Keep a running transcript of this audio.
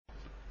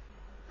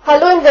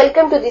Hello and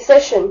welcome to the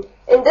session.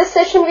 In this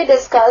session we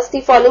discuss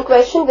the following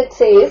question which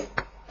says,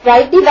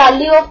 write the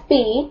value of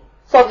P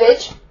for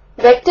which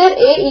vector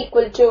A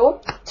equal to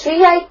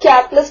 3i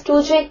cap plus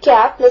 2j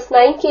cap plus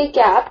 9k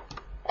cap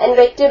and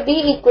vector B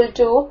equal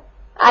to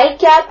I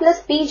cap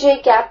plus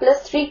pj cap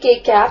plus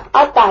 3k cap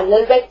are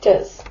parallel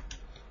vectors.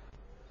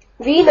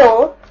 We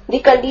know the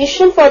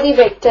condition for the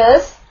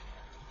vectors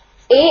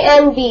A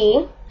and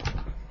B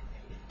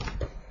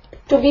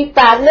to be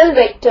parallel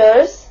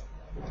vectors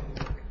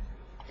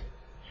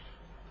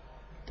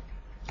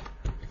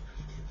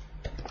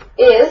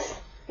is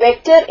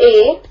vector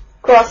A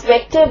cross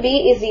vector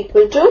B is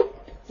equal to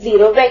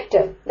 0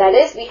 vector. That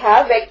is, we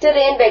have vector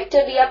A and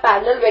vector B are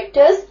parallel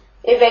vectors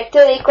if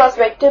vector A cross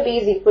vector B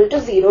is equal to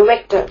 0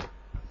 vector.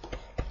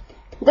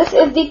 This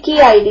is the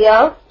key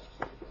idea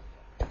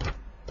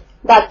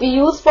that we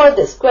use for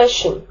this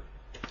question.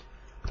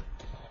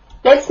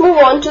 Let's move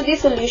on to the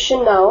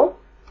solution now.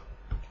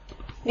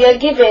 We are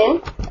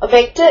given a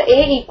vector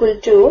A equal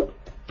to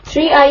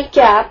 3i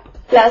cap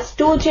plus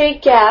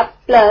 2j cap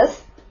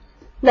plus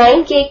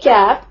 9k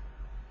cap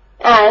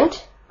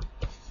and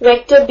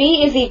vector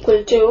B is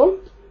equal to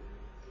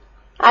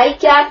I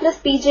cap plus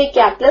pj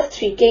cap plus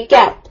 3k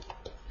cap.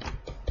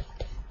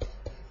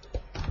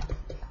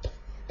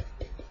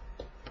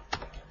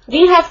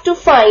 We have to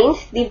find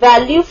the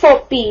value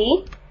for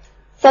P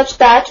such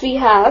that we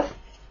have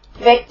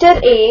vector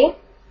A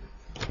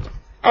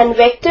and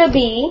vector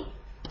B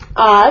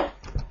are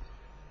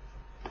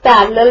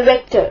parallel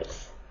vectors.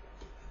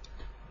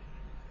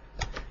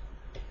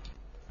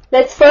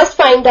 Let's first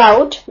find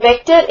out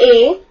vector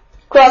A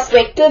cross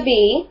vector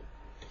B.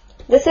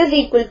 This is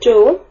equal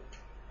to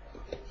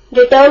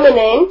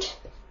determinant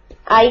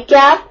I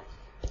cap,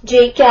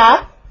 j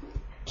cap,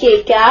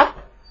 k cap.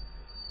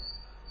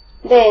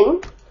 Then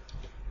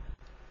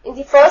in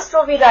the first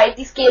row we write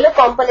the scalar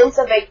components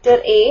of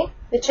vector A,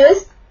 which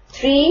is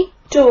 3,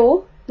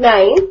 2,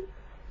 9.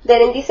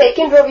 Then in the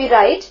second row we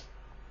write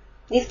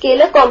the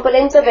scalar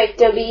components of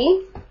vector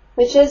B,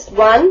 which is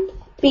 1,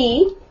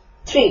 p,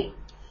 3.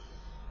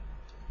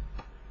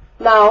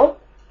 Now,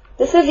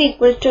 this is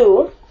equal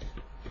to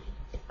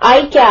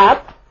I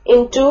cap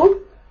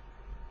into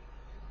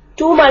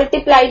 2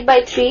 multiplied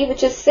by 3,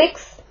 which is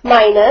 6,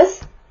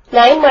 minus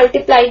 9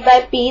 multiplied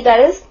by p,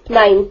 that is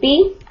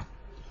 9p,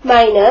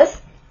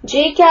 minus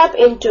j cap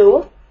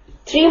into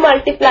 3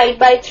 multiplied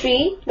by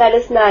 3, that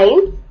is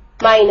 9,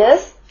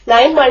 minus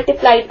 9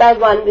 multiplied by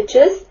 1, which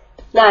is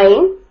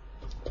 9,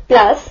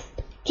 plus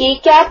k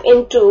cap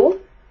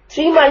into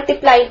 3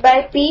 multiplied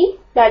by p,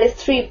 that is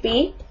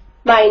 3p,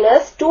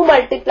 minus 2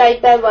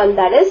 multiplied by 1,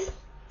 that is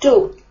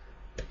 2.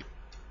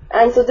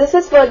 And so this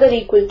is further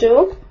equal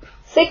to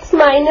 6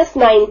 minus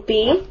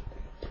 9p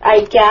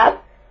I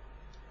cap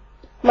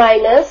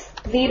minus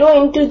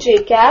 0 into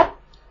j cap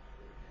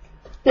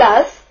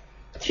plus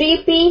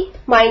 3p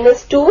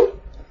minus 2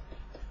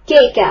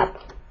 k cap.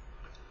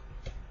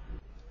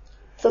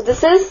 So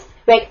this is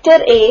vector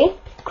A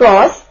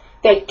cross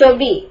vector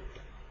B.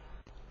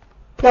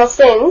 Now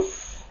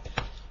since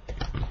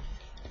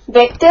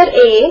vector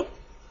A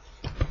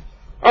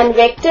and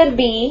vector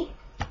B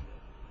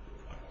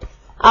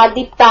are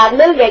the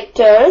parallel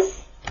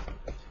vectors,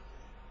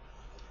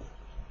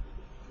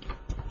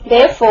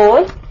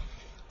 therefore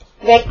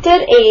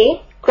vector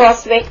A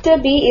cross vector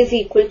B is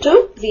equal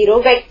to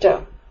 0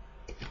 vector.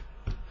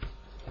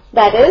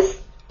 That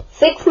is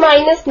 6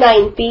 minus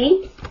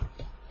 9p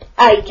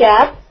I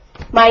cap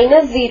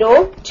minus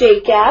 0 j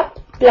cap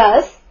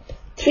plus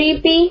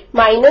 3p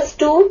minus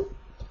 2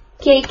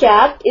 k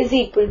cap is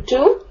equal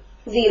to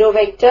 0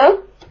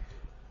 vector.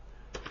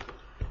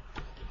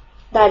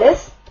 That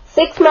is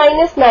 6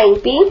 minus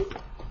 9p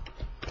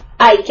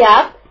I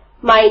cap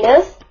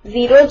minus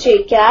 0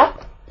 j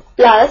cap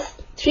plus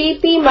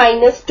 3p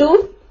minus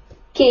 2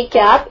 k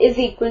cap is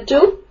equal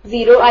to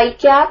 0 I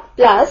cap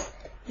plus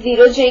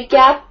 0 j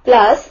cap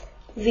plus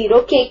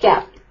 0 k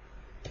cap.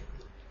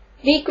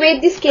 We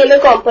equate the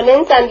scalar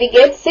components and we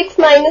get 6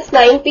 minus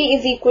 9p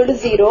is equal to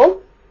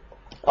 0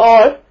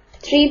 or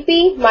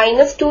 3p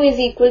minus 2 is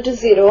equal to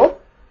 0.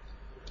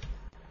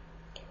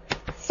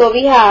 So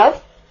we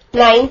have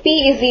 9p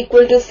is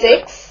equal to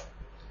 6,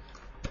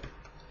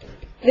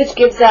 which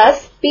gives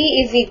us p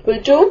is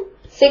equal to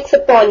 6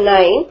 upon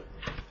 9.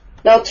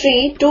 Now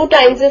 2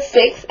 times is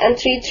 6 and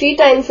 3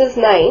 times is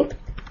 9.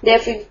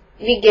 Therefore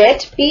we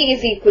get p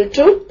is equal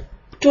to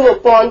 2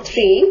 upon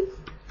 3.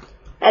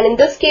 And in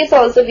this case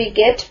also we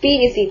get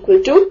p is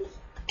equal to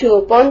 2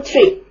 upon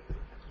 3.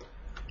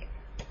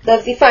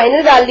 Thus the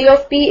final value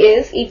of p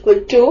is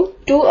equal to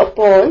 2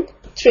 upon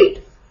 3.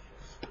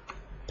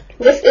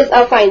 This is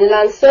our final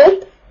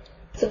answer.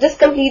 So this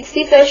completes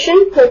the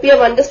session. Hope you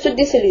have understood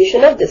the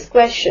solution of this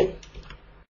question.